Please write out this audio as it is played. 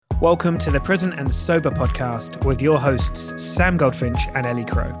Welcome to the Present and Sober podcast with your hosts, Sam Goldfinch and Ellie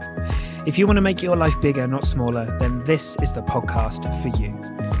Crow. If you want to make your life bigger, not smaller, then this is the podcast for you.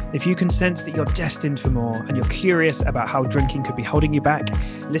 If you can sense that you're destined for more and you're curious about how drinking could be holding you back,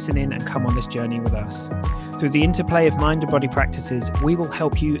 listen in and come on this journey with us. Through the interplay of mind and body practices, we will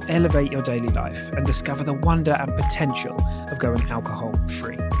help you elevate your daily life and discover the wonder and potential of going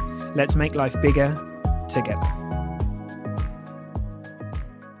alcohol-free. Let's make life bigger together.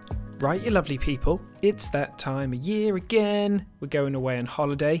 Right, you lovely people, it's that time of year again. We're going away on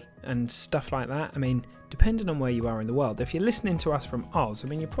holiday and stuff like that. I mean, depending on where you are in the world, if you're listening to us from Oz, I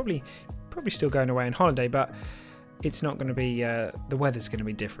mean, you're probably still going away on holiday, but it's not going to be, the weather's going to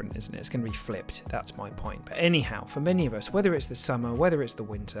be different, isn't it? It's going to be flipped. That's my point. But anyhow, for many of us, whether it's the summer, whether it's the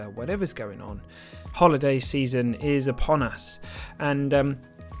winter, whatever's going on, holiday season is upon us. And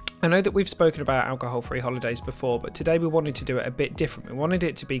I know that we've spoken about alcohol-free holidays before, but today we wanted to do it a bit different. We wanted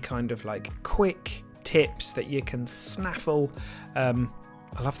it to be kind of like quick tips that you can snaffle. I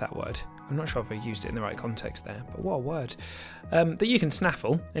love that word. I'm not sure if I used it in the right context there, but what a word. That you can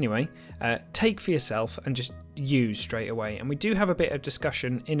snaffle, anyway, take for yourself and just use straight away. And we do have a bit of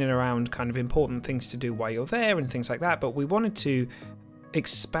discussion in and around kind of important things to do while you're there and things like that, but we wanted to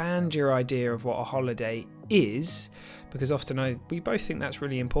expand your idea of what a holiday is, because often we both think that's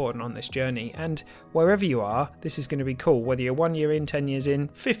really important on this journey. And wherever you are, this is going to be cool. Whether you're 1 year in, 10 years in,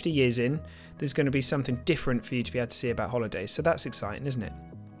 50 years in, there's going to be something different for you to be able to see about holidays. So that's exciting, isn't it?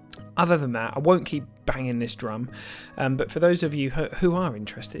 Other than that, I won't keep banging this drum, but for those of you who are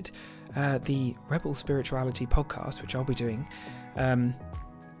interested, the Rebel Spirituality podcast, which I'll be doing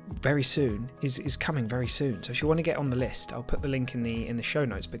very soon, is coming very soon. So if you want to get on the list, I'll put the link in the show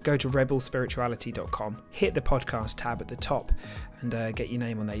notes, but go to rebelspirituality.com, hit the podcast tab at the top and get your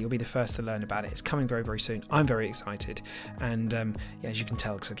name on there. You'll be the first to learn about it. It's coming very, very soon. I'm very excited. And yeah, as you can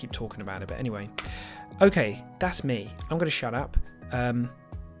tell, because I keep talking about it. But anyway, okay, that's me. I'm going to shut up.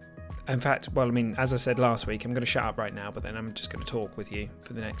 In fact, well, I mean, as I said last week, I'm going to shut up right now, but then I'm just going to talk with you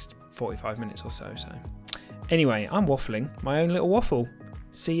for the next 45 minutes or so. So anyway, I'm waffling my own little waffle.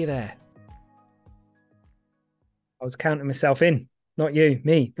 See you there. I was counting myself in, not you,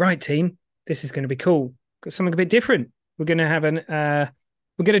 me. Right, team. This is going to be cool. Got something a bit different. We're going to have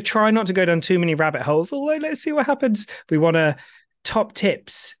we're going to try not to go down too many rabbit holes, although let's see what happens. We want top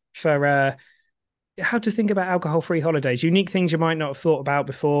tips for how to think about alcohol-free holidays, unique things you might not have thought about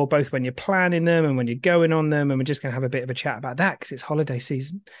before, both when you're planning them and when you're going on them. And we're just going to have a bit of a chat about that because it's holiday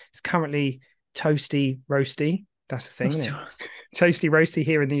season. It's currently toasty, roasty. That's a thing, isn't it? Toasty, roasty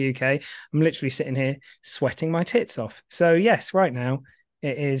here in the UK. I'm literally sitting here sweating my tits off. So yes, right now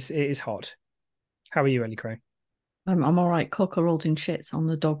it is hot. How are you, Ellie Crow? I'm all right. Coco rolled in shit on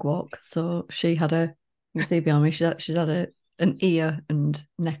the dog walk. So she had you see behind me, she's had an ear and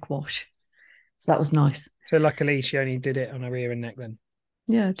neck wash. So that was nice. So luckily she only did it on her ear and neck then.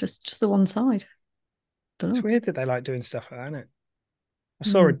 Yeah, just the one side. Don't know. It's weird that they like doing stuff like that, isn't it?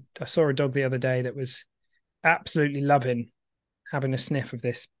 I saw a dog the other day that was absolutely loving having a sniff of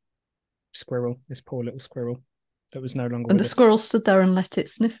this squirrel, this poor little squirrel that was no longer and with the us. Squirrel stood there and let it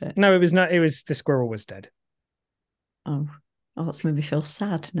sniff it. No, it was not. It was the squirrel was dead. Oh, that's made me feel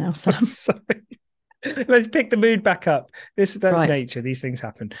sad now, Sam. Sorry. Let's pick the mood back up. That's right. Nature. These things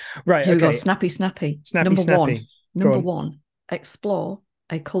happen. Right. Here okay. we go. Snappy. Number one. Explore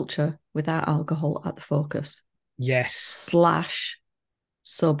a culture without alcohol at the focus. Yes. /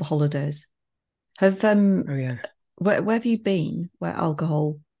 sober holidays. Have oh yeah. Where have you been where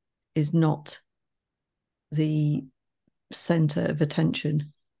alcohol is not the center of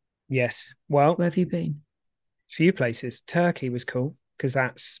attention? Yes. Well, where have you been? Few places. Turkey was cool because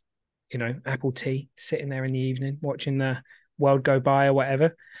that's, apple tea, sitting there in the evening watching the world go by or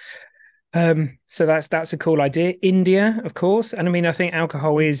whatever. So that's a cool idea. India, of course, and I mean I think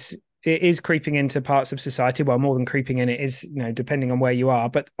alcohol is creeping into parts of society. Well, more than creeping in, it is, depending on where you are.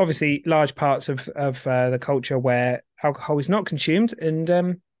 But obviously, large parts of the culture where alcohol is not consumed,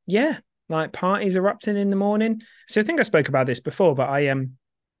 and like parties erupting in the morning. So I think I spoke about this before, but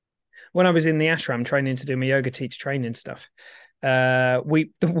when I was in the ashram training to do my yoga teacher training stuff,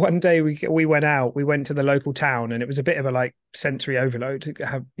 one day we went out. We went to the local town, and it was a bit of a sensory overload to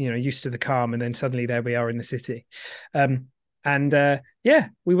have used to the calm, and then suddenly there we are in the city.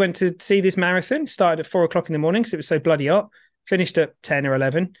 We went to see this marathon. Started at 4 o'clock in the morning because it was so bloody hot. Finished at 10 or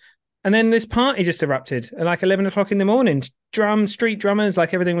 11. And then this party just erupted at 11 o'clock in the morning. Street drummers,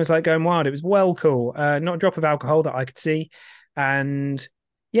 everything was going wild. It was well cool. Not a drop of alcohol that I could see. And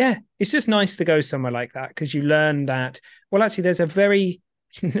yeah, it's just nice to go somewhere like that because you learn that, well, actually there's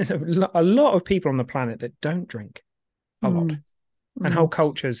there's a lot of people on the planet that don't drink a lot. and whole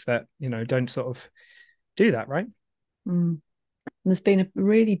cultures that, don't sort of do that, right? There's been a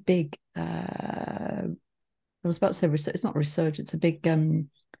really big, I was about to say, it's not resurgence, a big,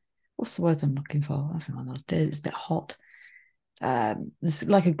 what's the word I'm looking for? I think one of those days it's a bit hot. There's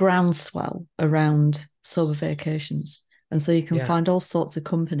like a groundswell around sober vacations. And so you can find all sorts of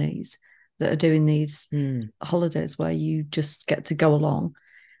companies that are doing these holidays where you just get to go along,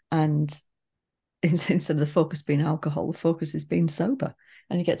 and instead of the focus being alcohol, the focus is being sober,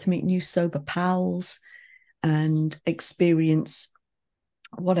 and you get to meet new sober pals and experience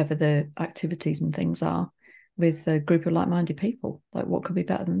whatever the activities and things are with a group of like-minded people. Like, what could be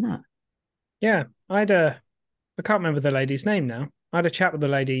better than that? Yeah, I can't remember the lady's name now. I had a chat with the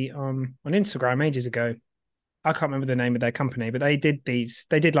lady on Instagram ages ago. I can't remember the name of their company, but they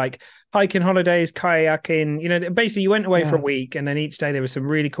did like hiking holidays, kayaking, basically you went away for a week, and then each day there were some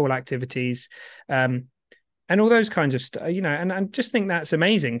really cool activities, and all those kinds of stuff, and I just think that's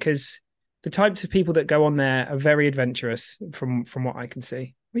amazing, because the types of people that go on there are very adventurous from what I can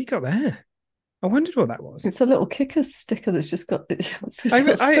see. What you got there? I wondered what that was. It's a little Kickers sticker that's just got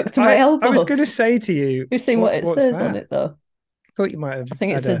stuck to my elbow. I was going to say to you, you've seen what it says on it, though. I thought you might have. I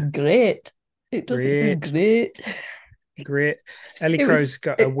think it says great. It does. It says great. Great. Ellie Crow's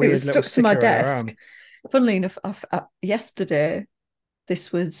got a weird little sticker to my desk. Her arm. Funnily enough, yesterday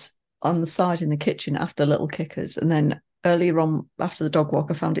this was on the side in the kitchen after Little Kickers, and then earlier on after the dog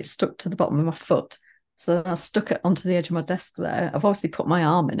walk, I found it stuck to the bottom of my foot. So I stuck it onto the edge of my desk there. I've obviously put my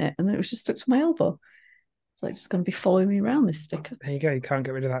arm in it, and then it was just stuck to my elbow. It's like just going to be following me around, this sticker. There you go. You can't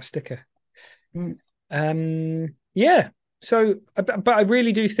get rid of that sticker. Yeah. So, but I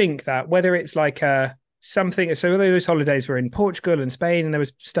really do think that whether it's like something, so those holidays were in Portugal and Spain, and there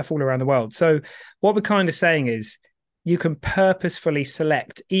was stuff all around the world. So what we're kind of saying is you can purposefully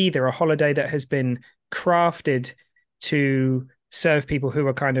select either a holiday that has been crafted to serve people who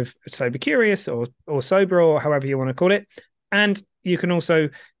are kind of sober curious or sober, or however you want to call it. And you can also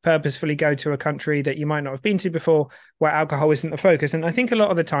purposefully go to a country that you might not have been to before, where alcohol isn't the focus. And I think a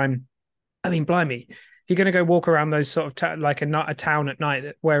lot of the time, I mean, blimey, if you're going to go walk around those sort of like a town at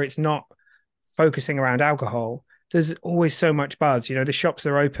night where it's not focusing around alcohol, there's always so much buzz. The shops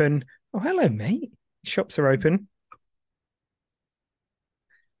are open. Oh, hello, mate. Shops are open.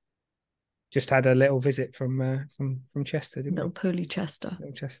 Just had a little visit from Chester. Little Pooley Chester.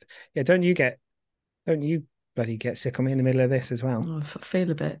 Little Chester. Yeah, don't you bloody get sick on me in the middle of this as well? Oh, I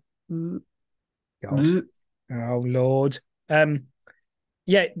feel a bit. God. Oh, Lord.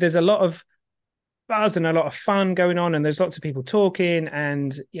 Yeah, there's a lot of buzz and a lot of fun going on, and there's lots of people talking,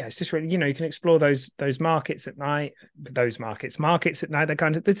 and yeah, it's just really, you can explore those markets at night, markets at night, that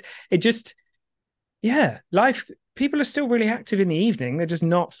kind of, it just, yeah, life, people are still really active in the evening. They're just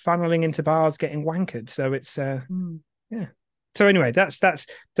not funneling into bars getting wankered. So it's yeah. So anyway, that's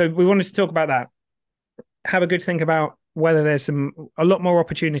so we wanted to talk about that. Have a good think about whether there's a lot more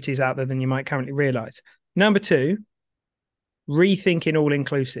opportunities out there than you might currently realize. Number 2, rethinking all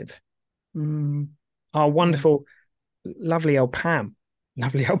inclusive. Our wonderful, lovely old Pam.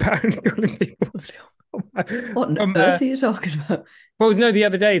 Lovely old Pam. What on earth are you talking about? Well, no, the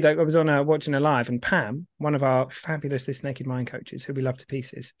other day that I was on watching a live, and Pam, one of our fabulous This Naked Mind coaches, who we love to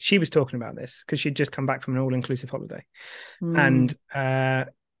pieces, she was talking about this because she'd just come back from an all-inclusive holiday, and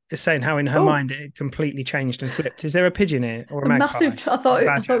is saying how in her mind it completely changed and flipped. Is there a pigeon here or a magpie? Massive? I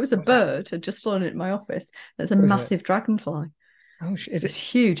thought it was a bird had just flown into my office. There's a massive dragonfly. Oh, is it's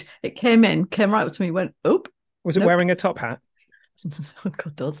huge. It came right up to me, went, oop. Was it wearing a top hat? Oh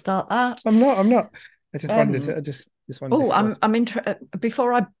God, don't start that. I'm not. I just wondered. I just wondered. Oh, I'm interested.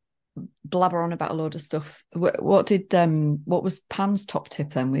 Before I blabber on about a load of stuff, what was Pam's top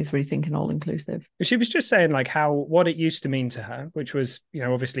tip then with rethinking all inclusive? She was just saying like what it used to mean to her, which was,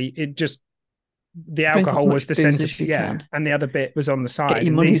 it just, the alcohol was the center, and the other bit was on the side. Get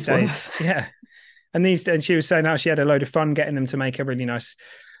your money's worth. Yeah. And she was saying how she had a load of fun getting them to make a really nice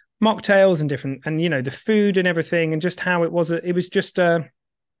mocktails and different, and the food and everything, and just how it was just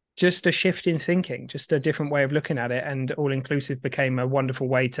a shift in thinking, just a different way of looking at it, and all inclusive became a wonderful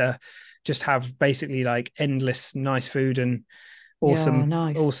way to just have basically like endless nice food and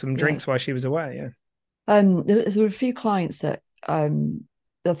awesome drinks while she was away. There were a few clients that I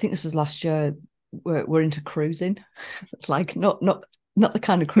think this was last year were into cruising, like not the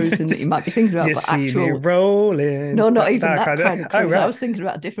kind of cruising that you might be thinking about, but actual rolling. No, not even that kind of cruise. Right. I was thinking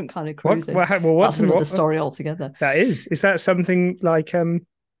about a different kind of cruising. That's another story altogether. That is that something like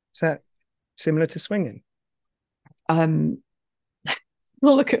is that similar to swinging? We'll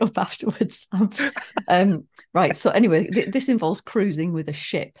look it up afterwards. Right. So anyway, this involves cruising with a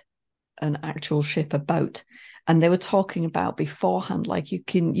ship. an actual ship, a boat, and they were talking about beforehand, like you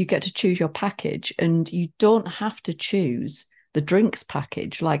get to choose your package, and you don't have to choose the drinks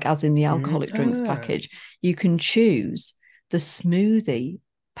package, like as in the alcoholic drinks package. You can choose the smoothie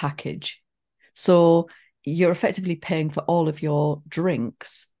package. So you're effectively paying for all of your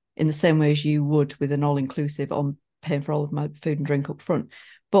drinks in the same way as you would with an all-inclusive on paying for all of my food and drink up front.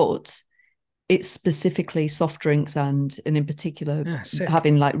 But it's specifically soft drinks and in particular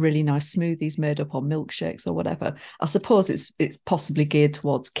having like really nice smoothies made up or milkshakes or whatever. I suppose it's possibly geared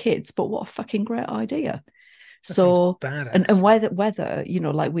towards kids, but what a fucking great idea. That so and whether you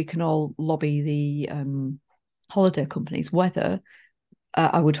know, like we can all lobby the holiday companies, whether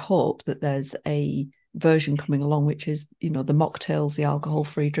I would hope that there's a version coming along which is, you know, the mocktails, the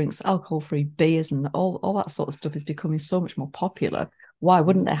alcohol-free drinks, alcohol-free beers, and all that sort of stuff is becoming so much more popular. Why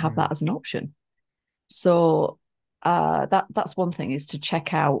wouldn't they have that as an option? So that's one thing, is to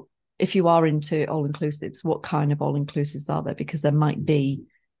check out, if you are into all-inclusives, what kind of all-inclusives are there, because there might be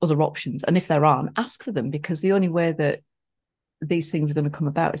other options. And if there aren't, ask for them, because the only way that these things are going to come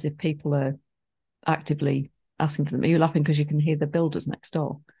about is if people are actively asking for them. Are you laughing because you can hear the builders next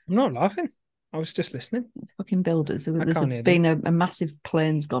door? I'm not laughing. I was just listening. Fucking builders. There's been a massive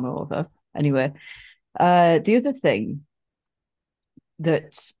plane's gone over. Anyway, the other thing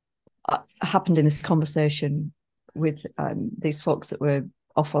that happened in this conversation with these folks that were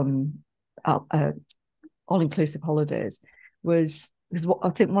off on all-inclusive holidays was what I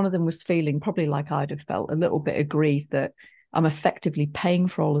think one of them was feeling, probably like I'd have felt, a little bit of grief that I'm effectively paying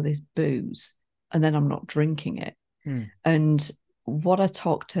for all of this booze and then I'm not drinking it. And what I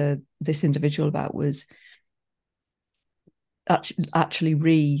talked to this individual about was actually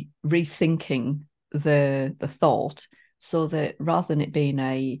rethinking the thought, so that rather than it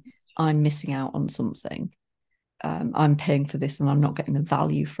being I'm missing out on something, I'm paying for this and I'm not getting the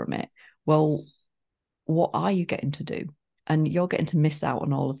value from it. Well, what are you getting to do? And you're getting to miss out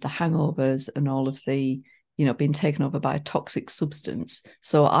on all of the hangovers and all of the, you know, being taken over by a toxic substance.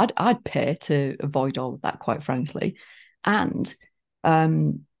 So I'd pay to avoid all of that, quite frankly. And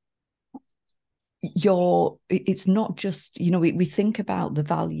it's not just, you know, we think about the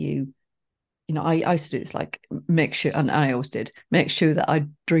value. You know, I used to do this, like, make sure, and I always did, make sure that I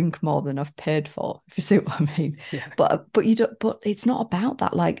drink more than I've paid for, if you see what I mean. Yeah. But you don't, but it's not about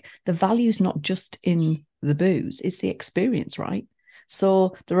that. Like, the value is not just in the booze, it's the experience, right?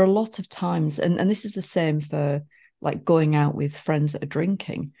 So there are a lot of times, and this is the same for like going out with friends that are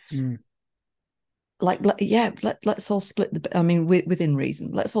drinking. Let's all split the, I mean, within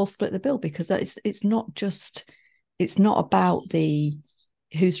reason, let's all split the bill, because it's not about the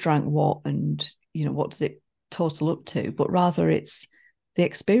who's drank what and, you know, what does it total up to, but rather it's the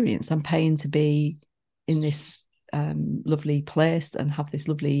experience. I'm paying to be in this lovely place and have this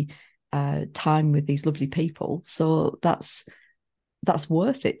lovely time with these lovely people. So that's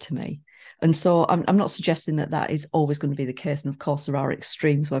worth it to me. And so I'm not suggesting that is always going to be the case. And of course, there are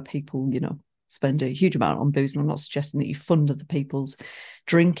extremes where people, you know, spend a huge amount on booze. And I'm not suggesting that you fund other people's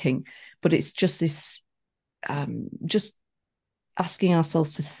drinking, but it's just this, just asking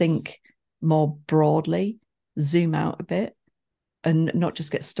ourselves to think more broadly, zoom out a bit, and not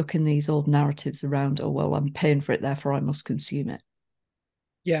just get stuck in these old narratives around, oh, well, I'm paying for it, therefore I must consume it.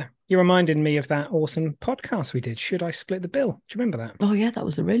 Yeah, you reminded me of that awesome podcast we did, Should I Split the Bill? Do you remember that? Oh, yeah, that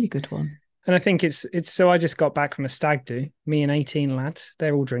was a really good one. And I think it's so I just got back from a stag do, me and 18 lads,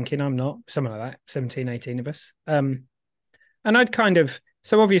 they're all drinking, I'm not, something like that, 17, 18 of us. And I'd kind of,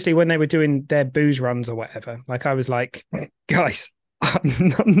 so obviously when they were doing their booze runs or whatever, like I was like, guys,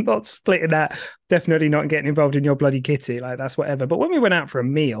 I'm not splitting that, definitely not getting involved in your bloody kitty, like that's whatever. But when we went out for a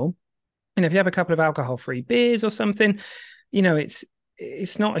meal, and if you have a couple of alcohol-free beers or something, you know,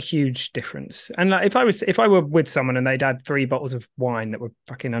 it's not a huge difference. And like if I were with someone and they'd had 3 bottles of wine that were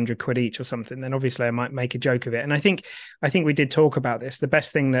fucking £100 each or something, then obviously I might make a joke of it. And I think we did talk about this. The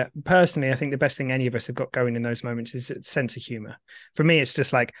best thing that personally, I think the best thing any of us have got going in those moments is a sense of humor. For me, it's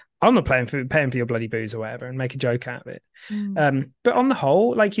just like, I'm not paying for your bloody booze or whatever, and make a joke out of it. But on the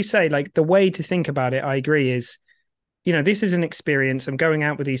whole, like you say, like the way to think about it, I agree, is, you know, this is an experience. I'm going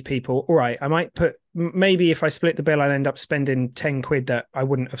out with these people. All right, I might maybe if I split the bill, I'd end up spending £10 that I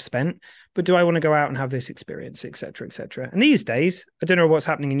wouldn't have spent. But do I want to go out and have this experience, et cetera, et cetera? And these days, I don't know what's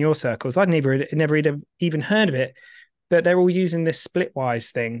happening in your circles. I'd never even heard of it, but they're all using this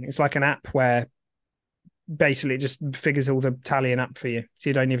Splitwise thing. It's like an app where basically it just figures all the tallying up for you. So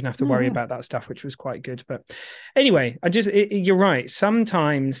you don't even have to worry about that stuff, which was quite good. But anyway, you're right.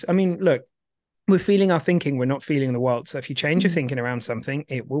 Sometimes, I mean, look, we're feeling our thinking, we're not feeling the world. So if you change your thinking around something,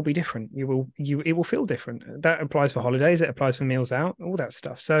 it will be different. It will feel different. That applies for holidays, it applies for meals out, all that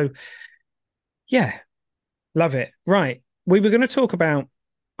stuff. So Yeah, love it. Right. We were going to talk about,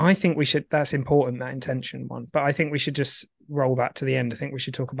 I think we should, that's important, that intention one, but I think we should just roll that to the end. I think we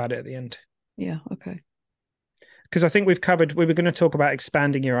should talk about it at the end. Yeah, okay. Because I think we've covered, we were going to talk about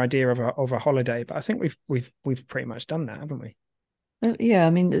expanding your idea of a holiday, but I think we've pretty much done that, haven't we? Yeah, I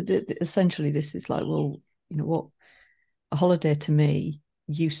mean, essentially, this is like, well, what a holiday to me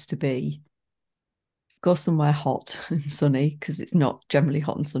used to be: go somewhere hot and sunny, because it's not generally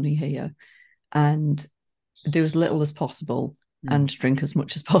hot and sunny here, and do as little as possible and drink as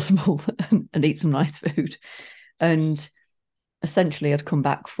much as possible and eat some nice food. And essentially, I'd come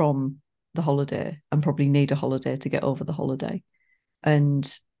back from the holiday and probably need a holiday to get over the holiday. And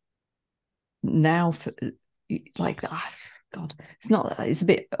now, for, like, God, it's a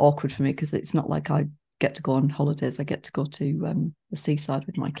bit awkward for me because it's not like I get to go on holidays. I get to go to the seaside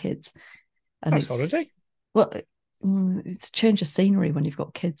with my kids. And That's holiday. Well, it's a change of scenery when you've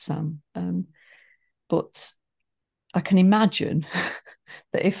got kids, Sam. But I can imagine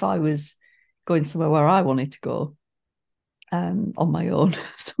that if I was going somewhere where I wanted to go on my own,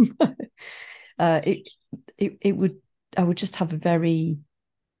 it would I would just have a very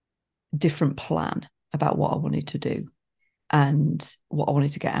different plan about what I wanted to do and what I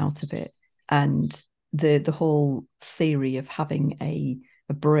wanted to get out of it, and the whole theory of having a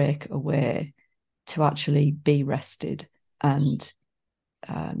break away to actually be rested. And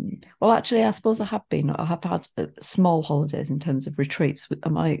well, actually, I suppose I have had small holidays in terms of retreats.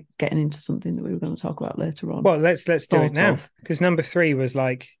 Am I getting into something that we were going to talk about later on? Well, let's do it now, because number 3 was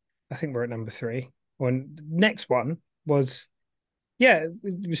like, I think we're at number 3. One next one was, yeah,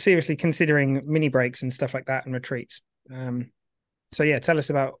 seriously considering mini breaks and stuff like that and retreats. So yeah, tell us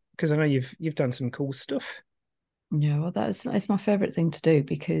about, because I know you've done some cool stuff. Yeah, well, it's my favorite thing to do,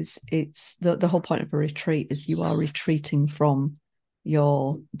 because it's the whole point of a retreat is you are retreating from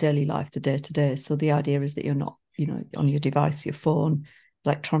your daily life, the day to day. So the idea is that you're not, on your device, your phone,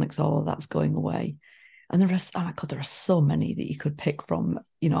 electronics, all of that's going away. And the rest, oh my God, there are so many that you could pick from.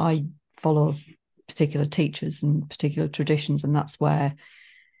 I follow particular teachers and particular traditions, and that's where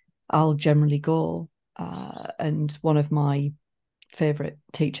I'll generally go. And one of my favorite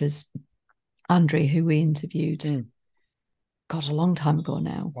teachers, Andrew, who we interviewed, God, a long time ago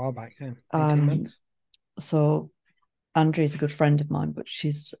now. A while back, yeah, 18 months. So Andrea is a good friend of mine, but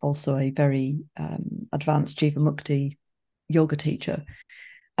she's also a very advanced Jivamukti yoga teacher,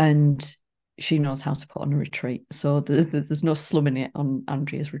 and she knows how to put on a retreat. So there's no slumming it on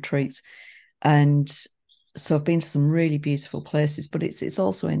Andrea's retreats. And so I've been to some really beautiful places, but it's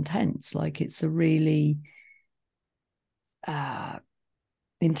also intense. Like, it's a really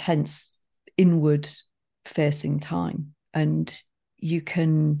intense, inward facing time, and you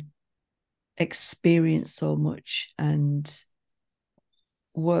can experience so much and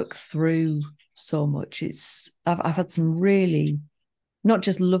work through so much. I've had some really, not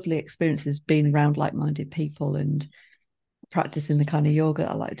just lovely experiences being around like-minded people and practicing the kind of yoga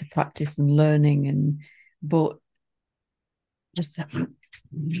I like to practice and learning, but just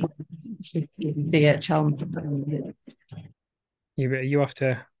DHL. You have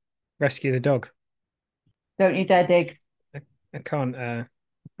to rescue the dog. Don't you dare dig. I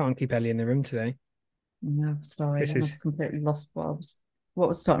can't keep Ellie in the room today. No, sorry, I've completely lost what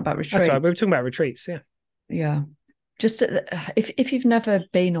was talking about retreats. That's right. We were talking about retreats. Yeah. Just if you've never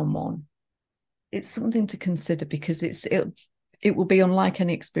been on one, it's something to consider, because it will be unlike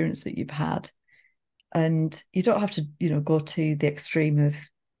any experience that you've had, and you don't have to go to the extreme of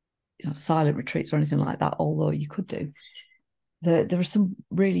silent retreats or anything like that. Although you could do. There are some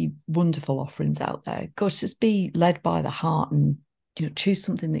really wonderful offerings out there. Gosh, just be led by the heart and choose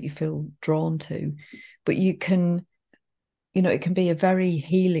something that you feel drawn to. But you can, it can be a very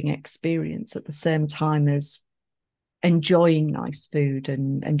healing experience at the same time as enjoying nice food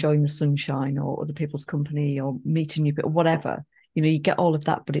and enjoying the sunshine or other people's company or meeting new people, whatever. You get all of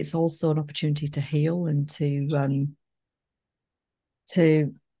that, but it's also an opportunity to heal and to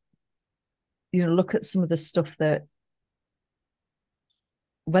look at some of the stuff that,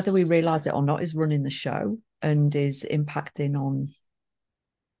 whether we realize it or not, is running the show and is impacting on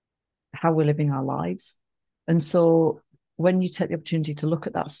how we're living our lives. And so when you take the opportunity to look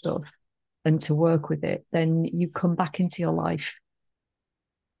at that stuff and to work with it, then you come back into your life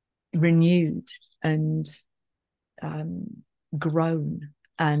renewed and grown.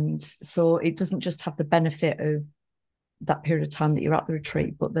 And so it doesn't just have the benefit of that period of time that you're at the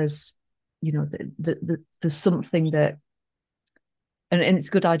retreat, but there's, there's something that, and it's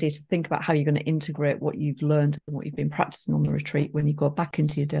a good idea to think about how you're going to integrate what you've learned and what you've been practicing on the retreat when you go back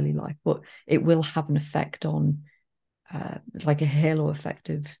into your daily life. But it will have an effect on, like a halo effect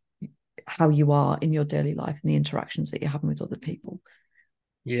of how you are in your daily life and the interactions that you're having with other people.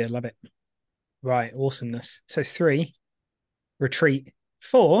 Yeah, love it. Right, awesomeness. So 3, retreat.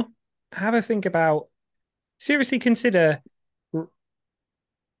 4, have a think about, seriously consider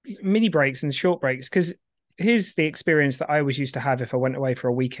mini breaks and short breaks, because here's the experience that I always used to have if I went away for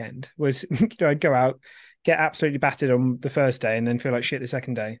a weekend was I'd go out, get absolutely battered on the first day and then feel like shit the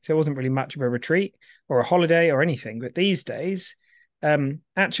second day. So it wasn't really much of a retreat or a holiday or anything. But these days,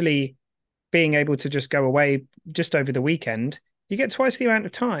 actually being able to just go away just over the weekend, you get twice the amount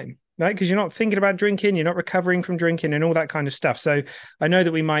of time, right? Because you're not thinking about drinking, you're not recovering from drinking and all that kind of stuff. So I know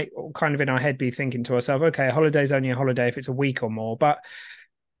that we might kind of in our head be thinking to ourselves, okay, a holiday is only a holiday if it's a week or more. But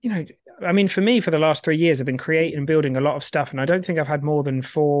I mean, for me, for the last 3 years, I've been creating and building a lot of stuff, and I don't think I've had more than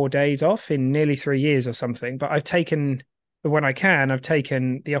 4 days off in nearly 3 years or something. But when I can, I've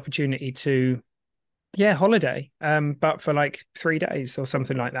taken the opportunity to, yeah, holiday, but for like 3 days or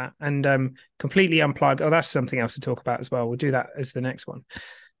something like that, and completely unplug. Oh, that's something else to talk about as well. We'll do that as the next one.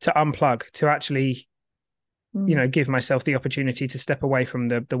 To unplug, to actually, give myself the opportunity to step away from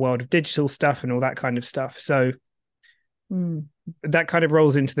the world of digital stuff and all that kind of stuff. So that kind of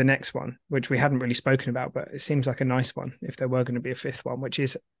rolls into the next one, which we hadn't really spoken about, but it seems like a nice one if there were going to be a fifth one, which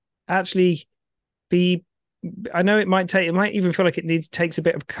is actually be I know it might even feel like takes a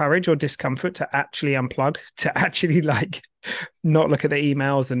bit of courage or discomfort to actually unplug, to actually like not look at the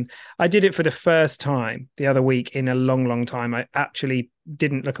emails. And I did it for the first time the other week in a long, long time. I actually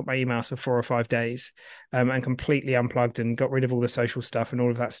didn't look at my emails for 4 or 5 days, and completely unplugged and got rid of all the social stuff and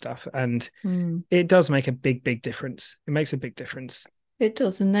all of that stuff. And it does make a big, big difference. It makes a big difference. It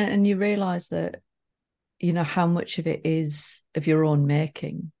does. And you realize that, how much of it is of your own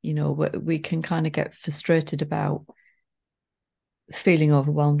making. We can kind of get frustrated about feeling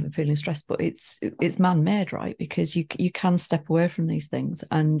overwhelmed and feeling stressed, but it's man-made, right? Because you can step away from these things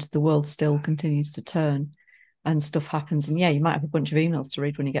and the world still continues to turn and stuff happens. And yeah, you might have a bunch of emails to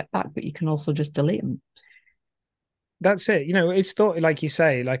read when you get back, but you can also just delete them. That's it. It's thought, like you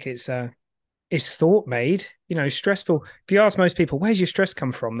say, like it's thought made, stressful. If you ask most people, where's your stress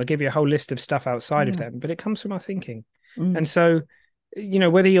come from? They'll give you a whole list of stuff outside of them, but it comes from our thinking. And so,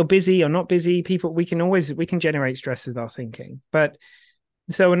 whether you're busy or not busy, we can generate stress with our thinking. But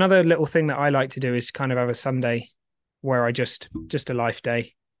so another little thing that I like to do is kind of have a Sunday where I just a life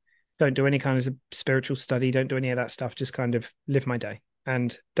day. Don't do any kind of spiritual study. Don't do any of that stuff. Just kind of live my day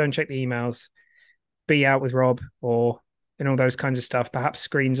and don't check the emails, be out with Rob and all those kinds of stuff, perhaps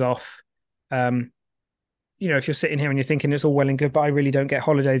screens off. If you're sitting here and you're thinking it's all well and good, but I really don't get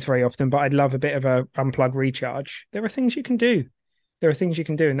holidays very often, but I'd love a bit of a unplug recharge. There are things you can do.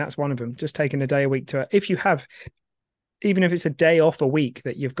 And that's one of them. Just taking a day a week even if it's a day off a week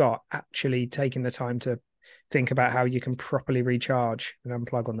that you've got, actually taking the time to think about how you can properly recharge and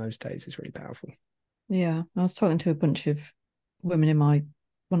unplug on those days is really powerful. Yeah. I was talking to a bunch of women in one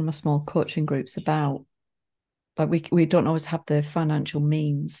of my small coaching groups about, like, we don't always have the financial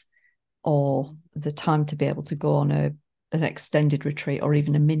means or the time to be able to go on an extended retreat or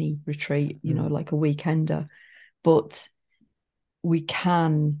even a mini retreat, like a weekender. But we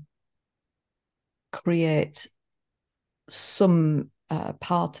can create some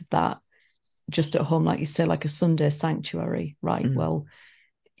part of that just at home, like you say, like a Sunday sanctuary, right? Well,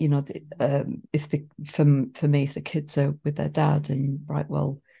 for me, if the kids are with their dad, and right,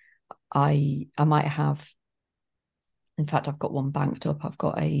 well, I might have. In fact, I've got one banked up. I've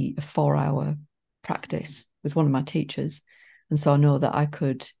got a 4-hour practice with one of my teachers. And so I know that I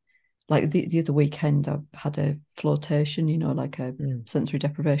could, like the other weekend, I had a flotation, like a sensory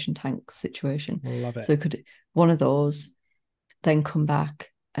deprivation tank situation. I love it. So could one of those then come back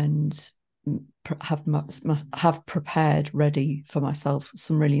and have prepared ready for myself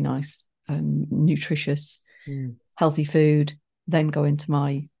some really nice, nutritious, healthy food, then go into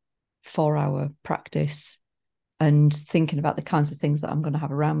my 4-hour practice and thinking about the kinds of things that I'm going to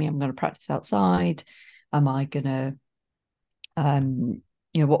have around me. I'm going to practice outside. Am I going to,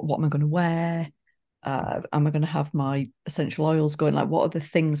 what am I going to wear? Am I going to have my essential oils going? Like, what are the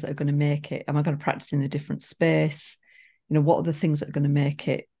things that are going to make it? Am I going to practice in a different space? What are the things that are going to make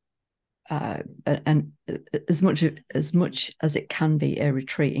it? And as much as it can be a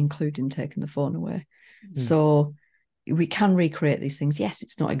retreat, including taking the phone away. So we can recreate these things. Yes,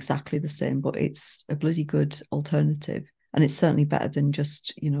 it's not exactly the same, but it's a bloody good alternative. And it's certainly better than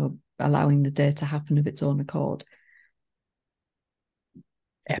just, allowing the day to happen of its own accord.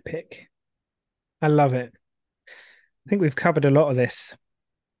 Epic. I love it. I think we've covered a lot of this,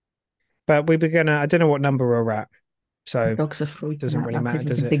 but I don't know what number we're at. So dogs are freaking doesn't out really now matter, because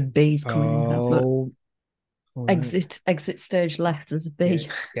there's does a it? big bees coming in the house. Look. All right. Exit stage left as a Yeah, B.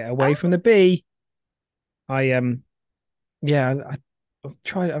 get away from the bee. I yeah,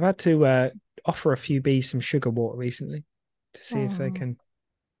 I've had to offer a few bees some sugar water recently to see if they Oh, can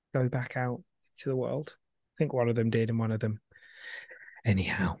go back out to the world. I think one of them did, and one of them.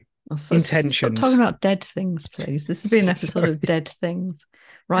 Anyhow, so can you stop talking intentions. about dead things, please? This has been an episode Sorry. of dead things.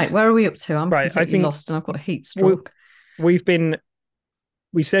 Right, where are we up to? I'm Right, I completely think lost and I've got heat we, stroke. we've been.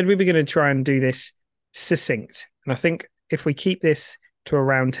 We said we were going to try and do this succinct, and I think if we keep this to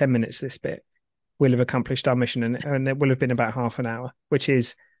around 10 minutes, this bit, we'll have accomplished our mission, and it will have been about half an hour, which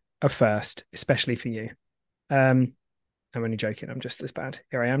is a first, especially for you. I'm only joking. I'm just as bad.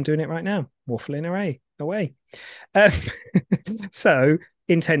 Here I am doing it right now, waffling away. Um, so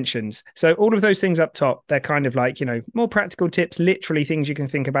intentions. So all of those things up top, they're kind of like, more practical tips, literally things you can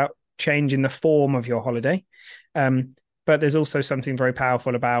think about changing the form of your holiday. But there's also something very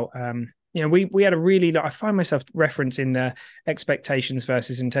powerful about, we had a really, I find myself referencing the expectations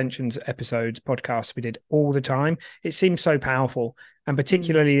versus intentions episodes podcasts we did all the time. It seems so powerful. And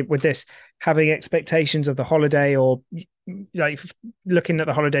particularly with this, having expectations of the holiday, or like looking at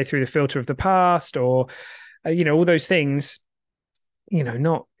the holiday through the filter of the past, or all those things,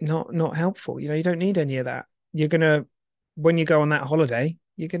 not helpful. You don't need any of that. You're gonna, when you go on that holiday,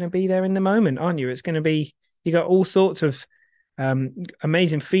 you're gonna be there in the moment, aren't you? It's gonna be, you got all sorts of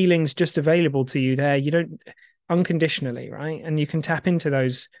amazing feelings just available to you there. You don't, unconditionally, right? And you can tap into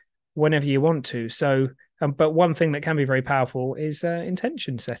those whenever you want to. So but one thing that can be very powerful is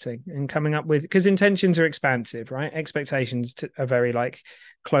intention setting and coming up with, because intentions are expansive, right? Expectations are very like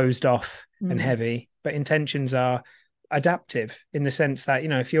closed off and heavy, but intentions are adaptive in the sense that,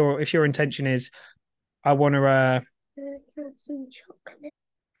 if your intention is, I want to some chocolate.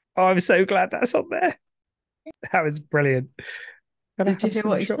 Oh, I'm so glad that's on there. That was brilliant. Can I Did you have hear some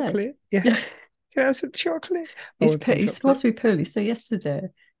what he said? chocolate? Yeah. Can I have some chocolate? I want some He's chocolate. supposed to be poorly. So yesterday,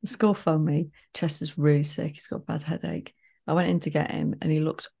 the school phoned me. Chester's really sick. He's got a bad headache. I went in to get him and he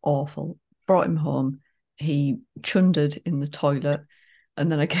looked awful. Brought him home. He chundered in the toilet.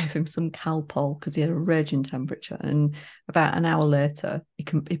 And then I gave him some Calpol because he had a raging temperature. And about an hour later, he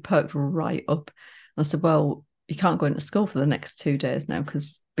perked right up. And I said, well, you can't go into school for the next 2 days now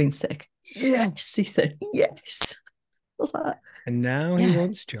because being sick. Yes. He said, yes. I was like, And now he yeah.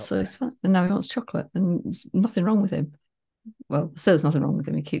 wants chocolate. So it's fine. And now he wants chocolate. And there's nothing wrong with him. Well, so there's nothing wrong with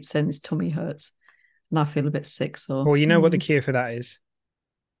him. He keeps saying his tummy hurts. And I feel a bit sick. So Well, you know what the cure for that is?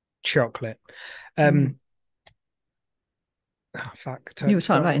 Chocolate. Oh, fuck. You were talking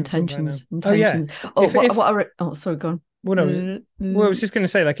Forgot about what I'm talking about intentions. now. Oh, yeah. Intentions. Oh, sorry, go on. Well, no. Well, I was just going to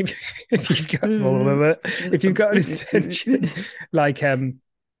say, like, if you've got an intention, like,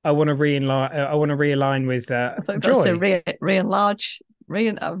 I want to realign with I thought about to joy. say re-enlarge.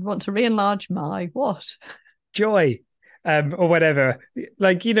 I want to re-enlarge my what? Joy. Or whatever.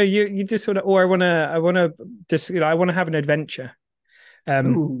 Like, you just sort of, or I want to have an adventure.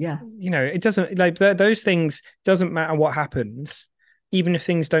 Oh, yeah. It doesn't, like, those things, doesn't matter what happens, even if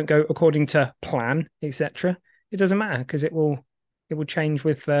things don't go according to plan, etc. It doesn't matter because it will change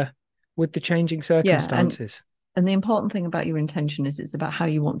with the changing circumstances. And the important thing about your intention is it's about how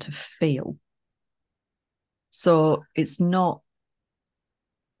you want to feel. So it's not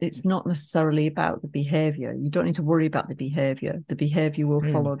necessarily about the behavior. You don't need to worry about the behavior. The behavior will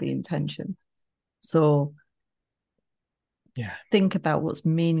follow the intention. So yeah, think about what's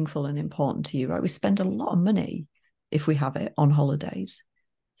meaningful and important to you, right? We spend a lot of money, if we have it, on holidays.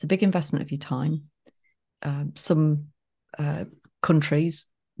 It's a big investment of your time. Some countries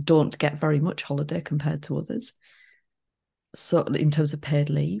don't get very much holiday compared to others. So in terms of paid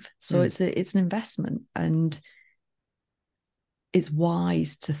leave. So it's an investment, and it's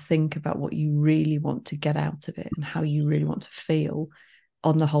wise to think about what you really want to get out of it and how you really want to feel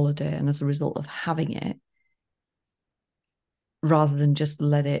on the holiday and as a result of having it, rather than just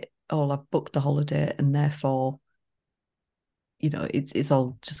let it, I've booked the holiday and therefore, it's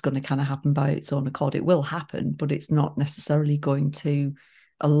all just going to kind of happen by its own accord. It will happen, but it's not necessarily going to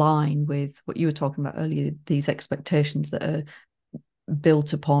align with what you were talking about earlier, these expectations that are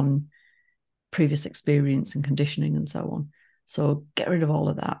built upon previous experience and conditioning and so on. So get rid of all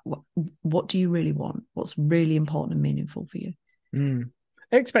of that. What do you really want? What's really important and meaningful for you?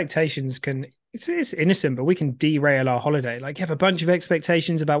 Expectations it's innocent, but we can derail our holiday. Like, you have a bunch of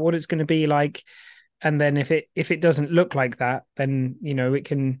expectations about what it's going to be like, and then if it doesn't look like that, then it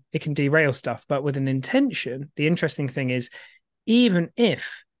can derail stuff. But with an intention, the interesting thing is, even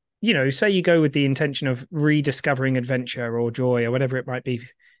if say you go with the intention of rediscovering adventure or joy or whatever it might be,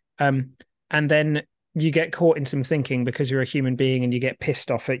 and then you get caught in some thinking because you're a human being and you get pissed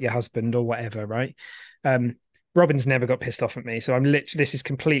off at your husband or whatever, right? Robin's never got pissed off at me, so this is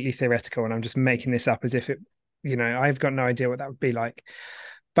completely theoretical, and I'm just making this up as if it, I've got no idea what that would be like.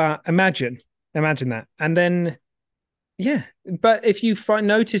 But imagine that, and then, yeah. But if you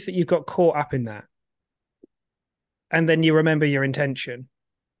notice that you've got caught up in that, and then you remember your intention,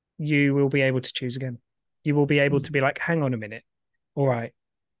 you will be able to choose again. You will be able to be like, hang on a minute, all right,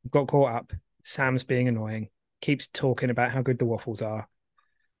 I've got caught up. Sam's being annoying, keeps talking about how good the waffles are.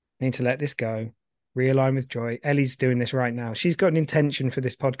 I need to let this go. Realign with joy. Ellie's doing this right now. She's got an intention for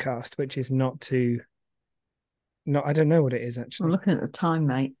this podcast, which is not, I don't know what it is, actually. I'm looking at the time,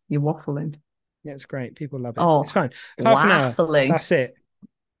 mate. You're waffling. Yeah, it's great. People love it. Oh, it's fine. Half an hour. waffling. That's it.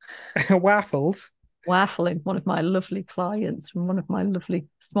 Waffles. Waffling. One of my lovely clients from one of my lovely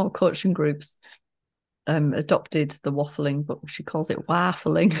small coaching groups adopted the waffling, but she calls it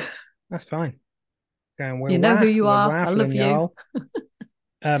waffling. That's fine. You know who you are. I love you. Y'all.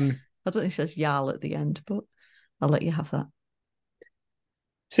 I don't think she says y'all at the end, but I'll let you have that.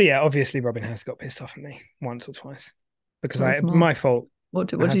 So yeah, obviously Robin has got pissed off at me once or twice because More. my fault. What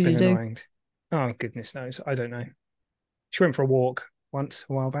did you do? Annoyed. Oh, goodness knows. I don't know. She went for a walk once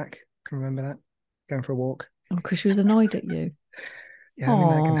a while back. Can remember that. Going for a walk. Oh, because she was annoyed at you. Yeah, I mean,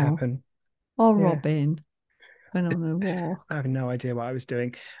 that can happen. Oh, yeah. Robin went on a walk. I have no idea what I was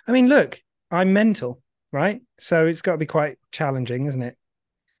doing. I mean, look, I'm mental, right? So it's got to be quite challenging, isn't it?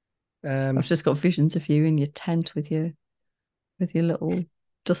 I've just got visions of you in your tent with your little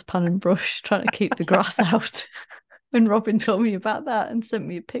dustpan and brush trying to keep the grass out. When Robin told me about that and sent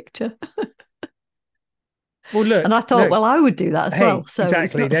me a picture. Well, look. And I thought, well, I would do that as well. So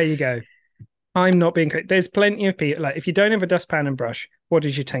exactly. There you go. I'm not being... There's plenty of people... Like, if you don't have a dustpan and brush, what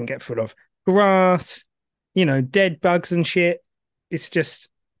does your tent get full of? Grass, dead bugs and shit. It's just...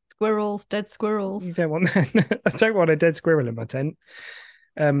 Squirrels, dead squirrels. You don't want that. I don't want a dead squirrel in my tent.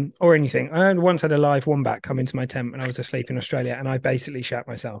 Or anything. I once had a live wombat come into my tent when I was asleep in Australia, and I basically shat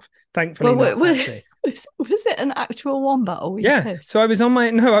myself. Thankfully, was it an actual wombat, or were you pissed? So I was on my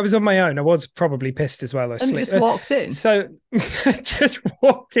own. I was probably pissed as well. And you just walked in. So I just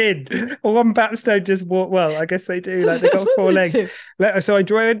walked in. Wombats don't just walk. Well, I guess they do. Like, they got four legs. So I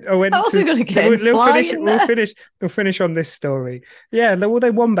went. How else are you going to get in? We'll finish on this story. Yeah, they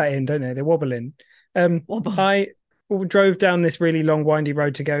wombat in, don't they? They wobble in. I drove down this really long windy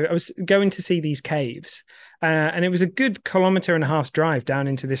road to go. I was going to see these caves, and it was a good 1.5 kilometers drive down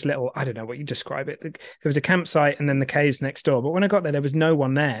into this little, I don't know what you describe it. There was a campsite and then the caves next door. But when I got there was no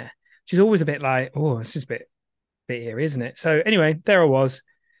one there, which is always a bit like, oh, this is a bit eerie, isn't it? So anyway, there I was,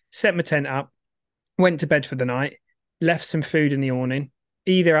 set my tent up, went to bed for the night, left some food in the awning,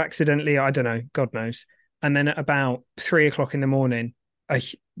 either accidentally, I don't know, God knows. And then at about 3 o'clock in the morning,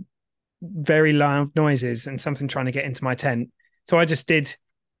 very loud noises and something trying to get into my tent. So I just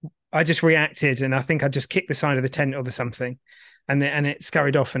reacted, and I think I just kicked the side of the tent or something, and it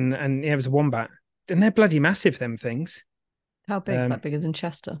scurried off, and it was a wombat. And they're bloody massive, them things. How big? Like bigger than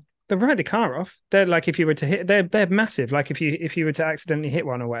Chester? They ride the car off. They're like, if you were to hit, they're massive. Like if you were to accidentally hit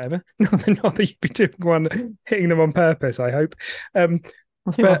one or whatever. Not that you'd be doing one, hitting them on purpose, I hope. I think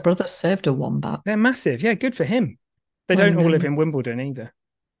my brother saved a wombat. They're massive. Yeah, good for him. They don't all live in Wimbledon either.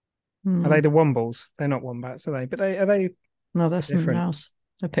 Are they the wombles? They're not wombats, are they? But are they? No, they're something else.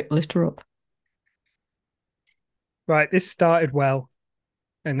 They pick litter up. Right, this started well,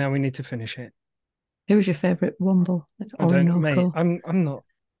 and now we need to finish it. Who was your favourite womble? I don't know, mate. I'm not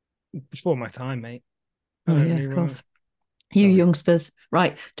before my time, mate. Oh yeah, of course. You youngsters,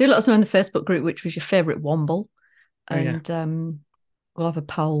 right? Do let us know in the Facebook group which was your favourite womble, and we'll have a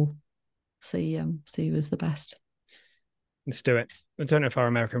poll. See who was the best. Let's do it. I don't know if our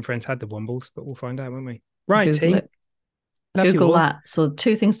American friends had the wombles, but we'll find out, won't we? Right, Google team. Google that. So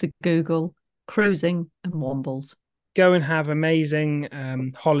 2 things to Google: cruising and wombles. Go and have amazing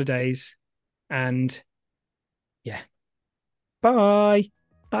holidays, and bye.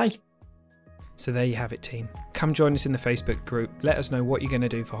 Bye. So there you have it, team. Come join us in the Facebook group. Let us know what you're going to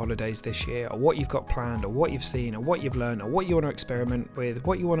do for holidays this year, or what you've got planned, or what you've seen, or what you've learned, or what you want to experiment with,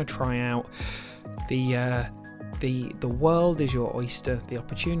 what you want to try out. The world is your oyster. The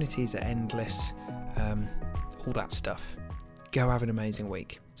opportunities are endless. All that stuff. Go have an amazing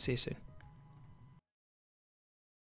week. See you soon.